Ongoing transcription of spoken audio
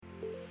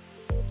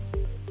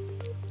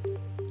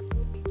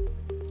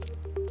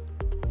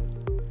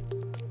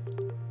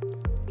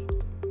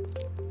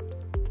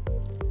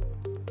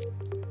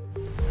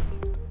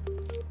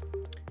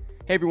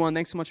Hey everyone,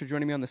 thanks so much for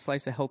joining me on the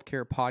Slice of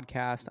Healthcare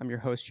podcast. I'm your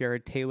host,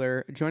 Jared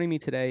Taylor. Joining me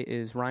today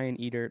is Ryan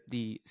Eder,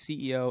 the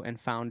CEO and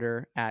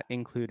founder at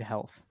Include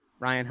Health.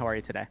 Ryan, how are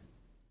you today?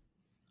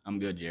 I'm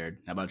good, Jared.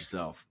 How about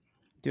yourself?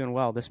 Doing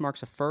well. This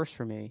marks a first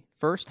for me.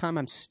 First time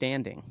I'm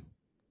standing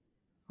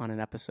on an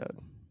episode.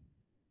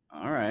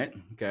 All right.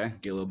 Okay.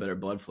 Get a little better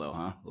blood flow,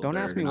 huh? Don't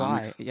ask me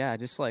why. Yeah,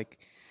 just like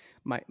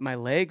my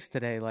legs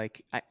today,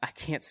 like I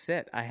can't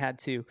sit. I had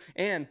to.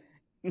 And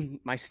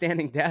my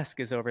standing desk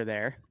is over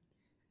there,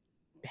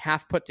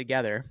 half put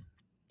together.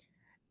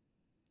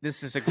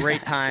 This is a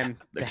great time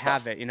to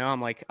have it. You know,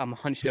 I'm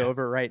hunched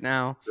over right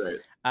now. Right.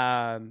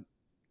 I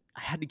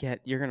had to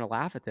get, you're going to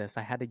laugh at this.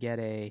 I had to get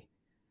in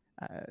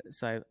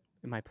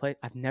my plate,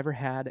 I've never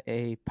had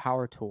a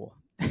power tool.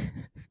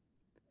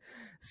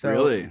 So,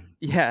 really?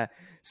 Yeah.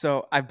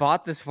 So I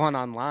bought this one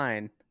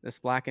online, this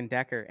Black &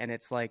 Decker, and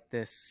it's like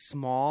this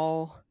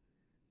small,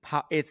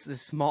 it's a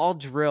small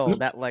drill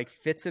that like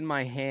fits in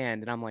my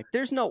hand. And I'm like,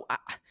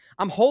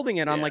 I'm holding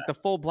it on like the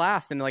full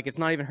blast and like, it's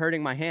not even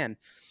hurting my hand.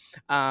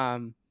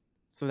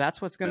 So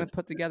that's what's going to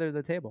put together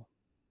the table.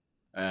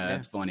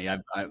 That's funny.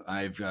 I've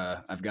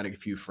got a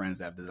few friends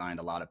that have designed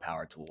a lot of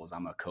power tools.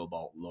 I'm a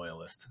Cobalt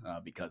loyalist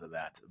because of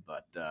that.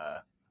 But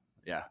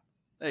yeah,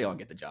 they all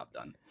get the job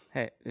done.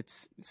 Hey,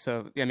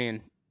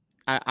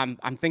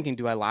 I'm thinking,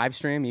 do I live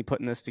stream me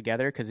putting this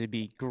together? Because it'd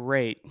be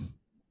great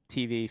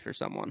TV for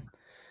someone.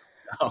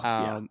 Oh,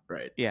 yeah,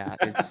 right. Yeah,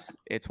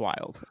 it's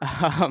wild.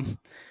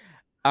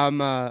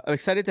 I'm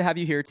excited to have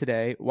you here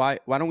today. Why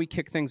don't we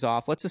kick things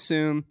off? Let's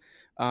assume,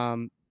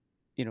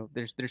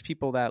 there's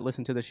people that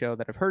listen to the show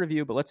that have heard of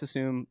you, but let's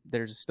assume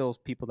there's still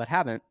people that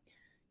haven't.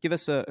 Give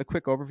us a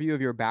quick overview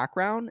of your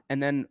background,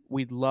 and then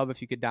we'd love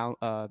if you could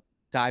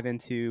dive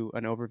into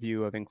an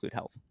overview of Include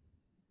Health.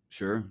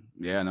 Sure.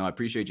 Yeah, no, I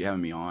appreciate you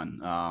having me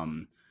on. A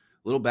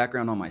little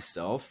background on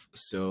myself.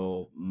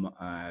 So,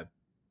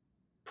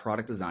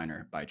 product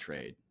designer by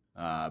trade.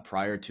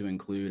 Prior to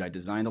Include, I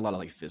designed a lot of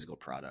like physical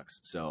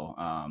products. So,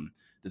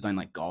 designed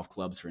like golf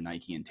clubs for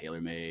Nike and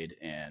TaylorMade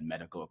and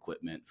medical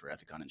equipment for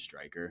Ethicon and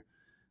Stryker.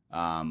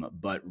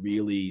 But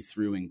really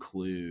through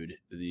Include,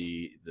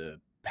 the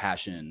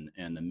passion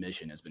and the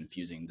mission has been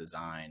fusing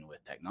design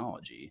with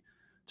technology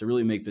to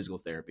really make physical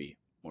therapy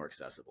more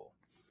accessible.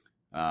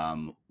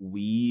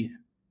 We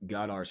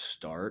got our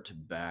start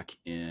back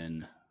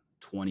in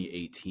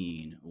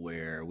 2018,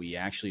 where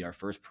our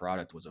first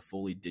product was a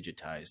fully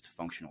digitized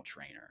functional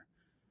trainer.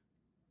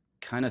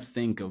 Kind of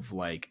think of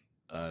like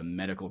a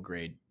medical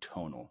grade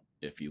tonal,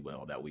 if you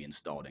will, that we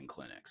installed in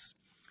clinics.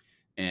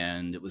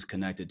 And it was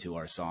connected to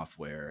our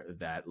software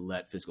that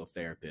let physical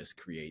therapists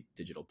create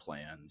digital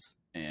plans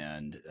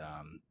and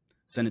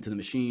send it to the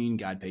machine,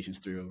 guide patients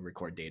through,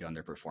 record data on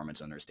their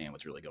performance, understand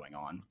what's really going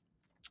on.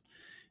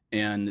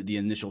 And the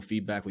initial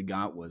feedback we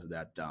got was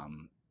that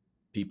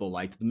people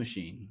liked the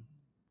machine.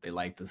 They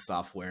liked the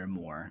software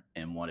more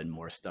and wanted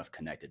more stuff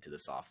connected to the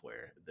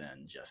software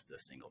than just a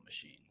single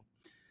machine.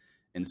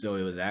 And so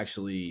it was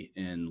actually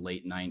in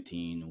late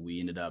 2019, we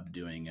ended up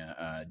doing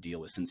a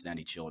deal with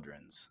Cincinnati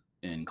Children's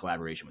in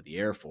collaboration with the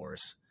Air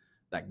Force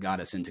that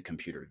got us into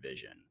computer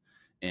vision.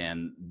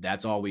 And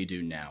that's all we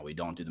do now. We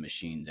don't do the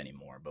machines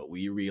anymore, but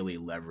we really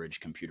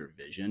leverage computer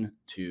vision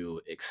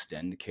to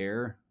extend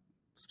care,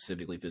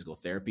 specifically physical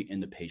therapy,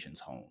 into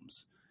patients'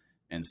 homes.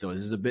 And so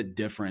this is a bit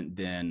different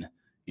than,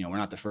 we're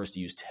not the first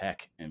to use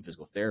tech in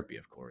physical therapy,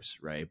 of course,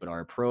 right? But our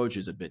approach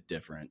is a bit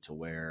different to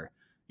where,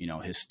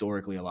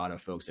 historically a lot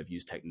of folks have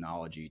used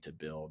technology to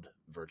build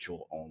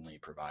virtual only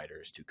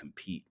providers to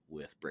compete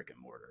with brick and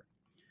mortar.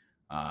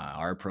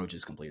 Our approach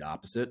is complete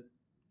opposite.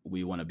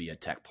 We want to be a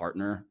tech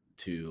partner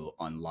to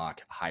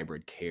unlock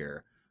hybrid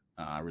care,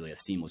 really a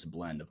seamless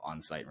blend of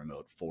on-site and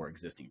remote for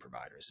existing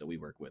providers. So we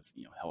work with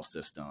health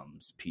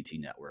systems, PT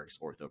networks,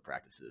 ortho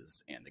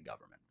practices, and the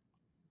government.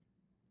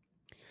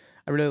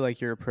 I really like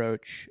your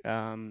approach.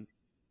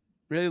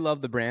 Really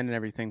love the brand and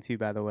everything too,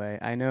 by the way.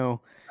 I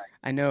know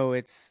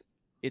it's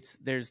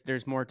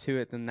there's more to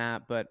it than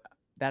that, but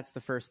that's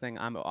the first thing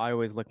I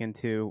always look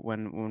into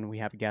when we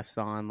have guests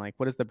on. Like,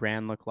 what does the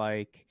brand look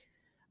like?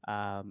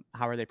 How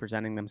are they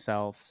presenting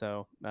themselves?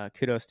 So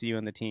kudos to you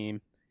and the team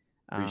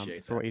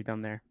for what you've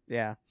done there.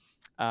 Yeah.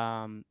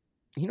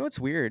 What's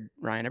weird,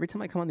 Ryan? Every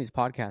time I come on these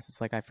podcasts, it's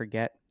like I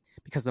forget,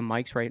 because the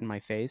mic's right in my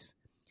face.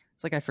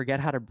 It's like I forget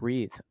how to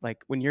breathe.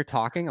 Like when you're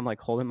talking, I'm like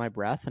holding my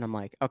breath and I'm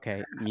like,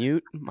 okay,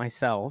 mute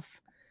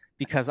myself,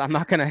 because I'm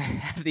not going to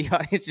have the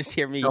audience just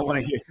hear me. You don't want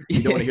to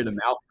hear the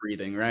mouth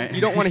breathing, right? You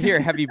don't want to hear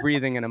heavy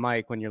breathing in a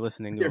mic when you're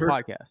listening to a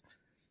podcast.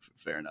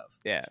 Fair enough.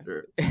 Yeah.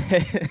 Sure.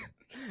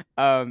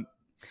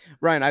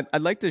 Ryan,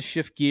 I'd like to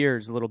shift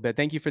gears a little bit.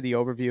 Thank you for the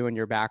overview and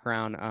your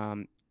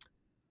background.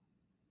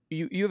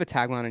 You have a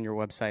tagline on your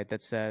website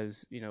that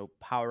says,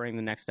 powering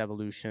the next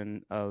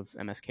evolution of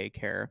MSK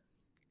care.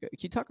 Can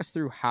you talk us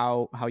through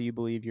how you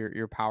believe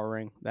you're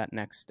powering that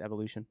next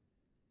evolution?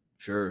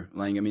 Sure.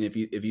 Like,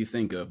 if you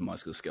think of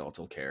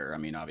musculoskeletal care,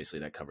 obviously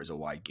that covers a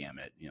wide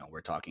gamut. We're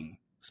talking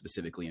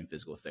specifically in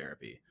physical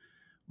therapy,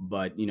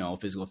 But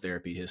physical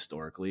therapy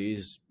historically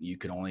you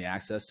could only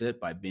access it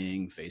by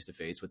being face to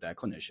face with that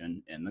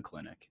clinician in the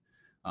clinic.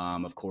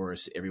 Of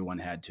course, everyone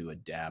had to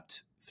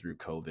adapt through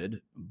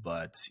COVID,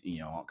 but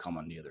I'll come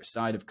on the other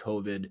side of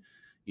COVID.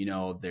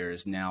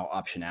 There's now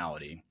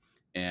optionality,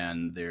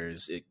 and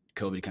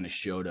COVID kind of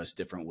showed us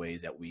different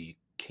ways that we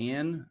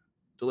can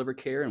deliver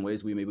care and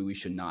ways maybe we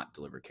should not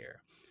deliver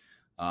care.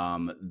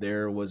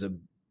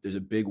 There's a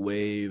big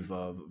wave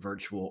of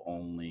virtual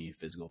only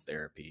physical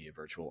therapy,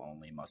 virtual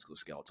only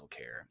musculoskeletal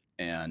care,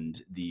 and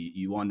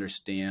you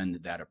understand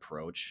that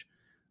approach.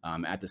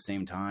 At the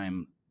same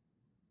time,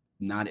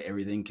 not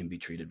everything can be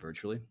treated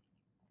virtually.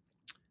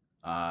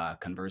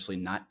 Conversely,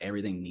 not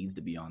everything needs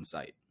to be on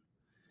site.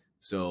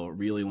 So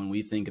really, when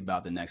we think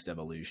about the next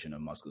evolution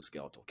of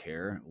musculoskeletal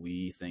care,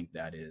 we think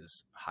that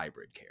is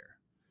hybrid care,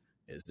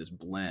 is this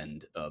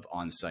blend of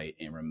on-site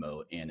and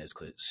remote. And as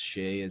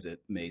cliche as it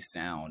may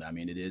sound, I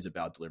mean, it is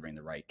about delivering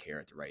the right care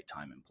at the right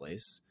time and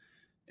place.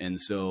 And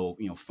so,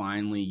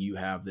 finally, you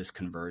have this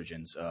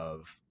convergence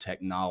of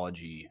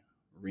technology,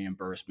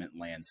 reimbursement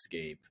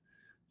landscape,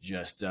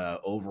 just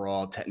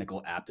overall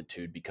technical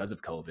aptitude because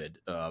of COVID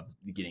of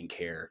getting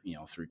care,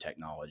 through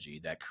technology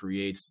that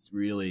creates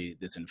really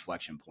this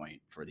inflection point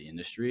for the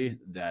industry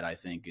that I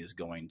think is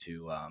going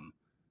to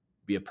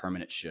be a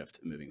permanent shift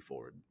moving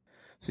forward.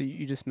 So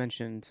you just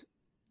mentioned,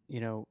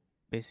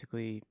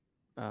 basically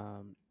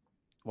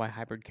why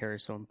hybrid care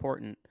is so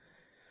important.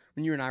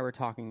 When you and I were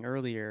talking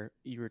earlier,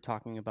 you were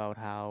talking about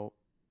how,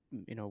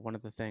 one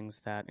of the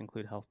things that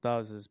Include Health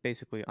does is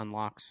basically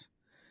unlocks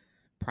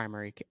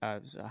primary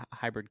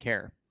hybrid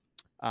care.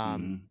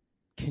 Mm-hmm.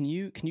 Can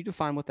you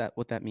define what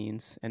that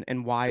means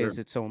and why Sure. is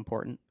it so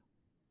important?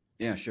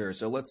 Yeah, sure.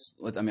 So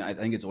I mean, I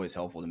think it's always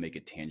helpful to make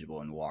it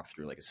tangible and walk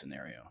through like a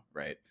scenario,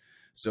 right?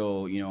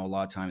 So, a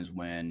lot of times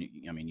when,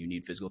 you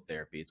need physical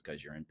therapy, it's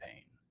because you're in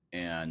pain,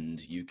 and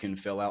you can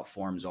fill out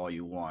forms all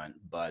you want,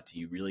 but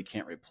you really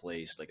can't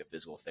replace like a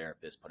physical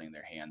therapist putting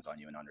their hands on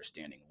you and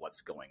understanding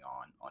what's going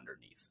on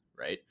underneath,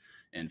 right?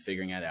 And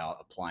figuring it out,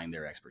 applying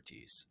their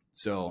expertise.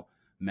 So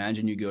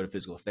imagine you go to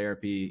physical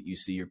therapy, you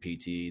see your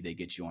PT, they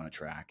get you on a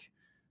track.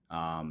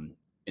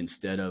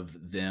 Instead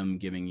of them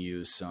giving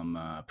you some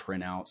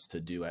printouts to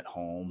do at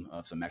home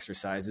of some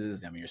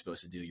exercises, I mean, you're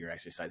supposed to do your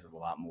exercises a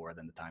lot more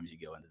than the times you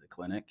go into the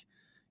clinic.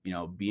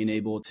 Being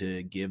able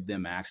to give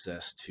them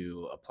access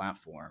to a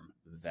platform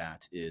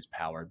that is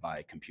powered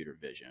by computer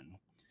vision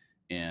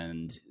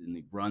and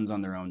it runs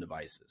on their own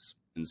devices.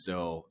 And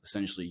so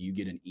essentially you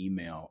get an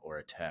email or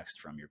a text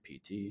from your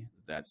PT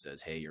that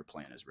says, hey, your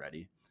plan is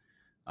ready.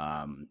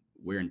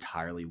 We're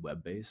entirely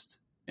web-based.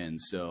 And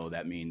so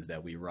that means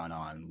that we run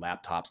on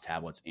laptops,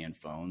 tablets, and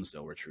phones.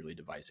 So we're truly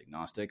device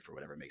agnostic for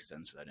whatever makes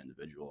sense for that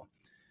individual.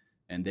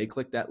 And they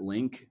click that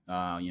link.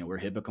 We're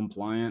HIPAA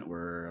compliant.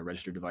 We're a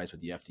registered device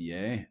with the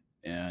FDA.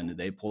 And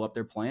they pull up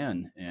their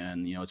plan.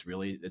 And,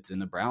 it's in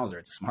the browser.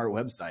 It's a smart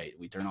website.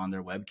 We turn on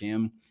their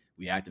webcam.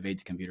 We activate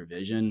the computer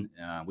vision.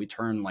 We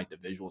turn like the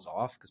visuals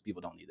off because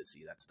people don't need to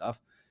see that stuff.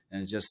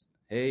 And it's just,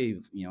 hey,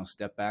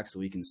 step back so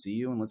we can see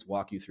you and let's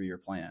walk you through your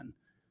plan.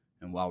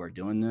 And while we're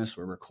doing this,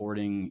 we're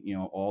recording,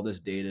 all this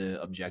data,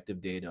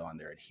 objective data on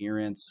their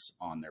adherence,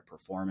 on their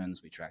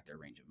performance. We track their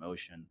range of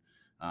motion.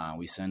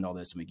 We send all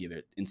this and we give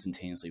it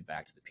instantaneously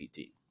back to the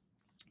PT.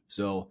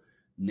 So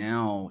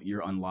now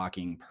you're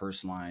unlocking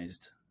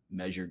personalized,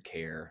 measured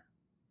care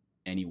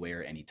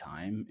anywhere,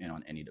 anytime, and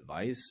on any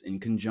device in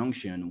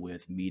conjunction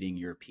with meeting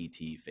your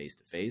PT face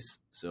to face.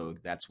 So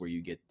that's where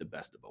you get the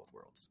best of both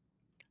worlds.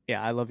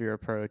 Yeah, I love your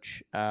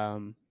approach.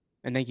 And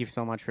thank you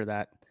so much for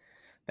that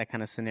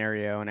kind of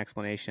scenario and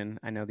explanation.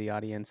 I know the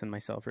audience and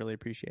myself really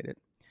appreciate it.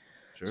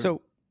 Sure.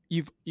 So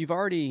you've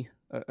already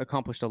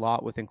accomplished a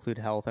lot with Include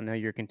Health. I know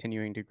you're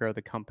continuing to grow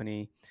the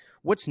company.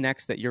 What's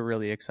next that you're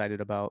really excited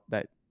about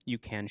that you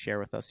can share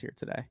with us here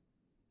today?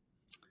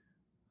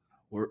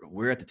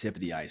 We're at the tip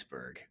of the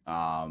iceberg.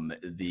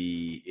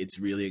 It's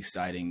really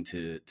exciting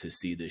to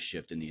see this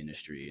shift in the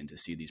industry and to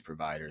see these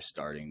providers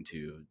starting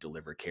to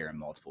deliver care in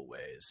multiple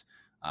ways.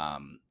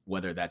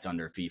 Whether that's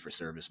under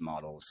fee-for-service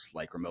models,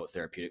 like remote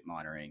therapeutic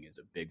monitoring is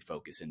a big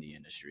focus in the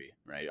industry,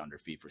 right, under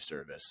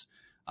fee-for-service.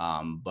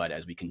 But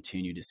as we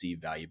continue to see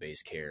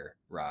value-based care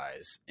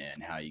rise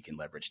and how you can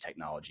leverage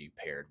technology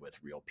paired with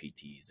real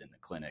PTs in the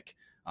clinic,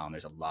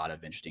 there's a lot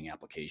of interesting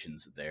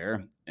applications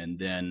there. And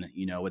then,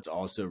 what's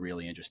also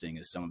really interesting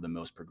is some of the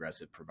most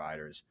progressive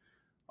providers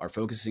are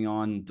focusing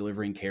on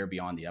delivering care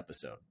beyond the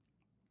episode.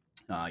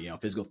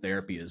 Physical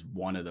therapy is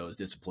one of those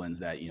disciplines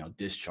that,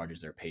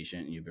 discharges their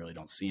patient and you really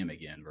don't see them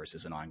again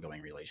versus an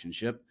ongoing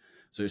relationship.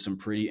 So there's some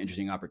pretty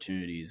interesting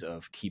opportunities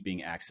of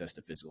keeping access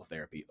to physical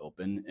therapy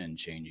open and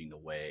changing the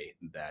way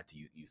that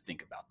you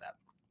think about that.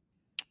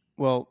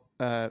 Well,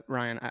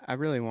 Ryan, I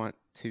really want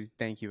to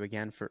thank you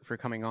again for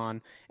coming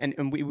on.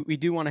 And we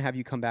do want to have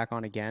you come back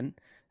on again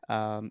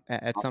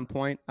at some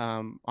point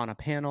on a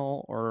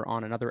panel or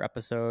on another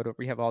episode.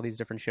 We have all these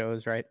different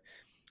shows, right?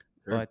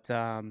 Sure.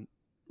 But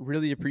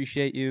really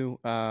appreciate you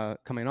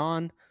coming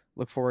on.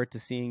 Look forward to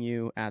seeing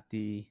you at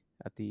the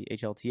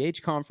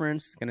HLTH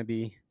conference. It's going to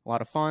be a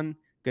lot of fun.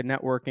 good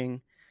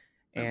networking,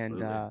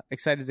 and Absolutely.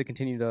 excited to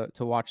continue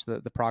to watch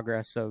the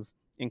progress of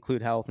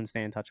Include Health and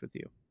stay in touch with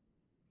you.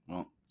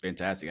 Well,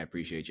 fantastic. I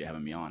appreciate you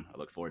having me on. I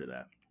look forward to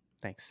that.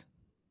 Thanks.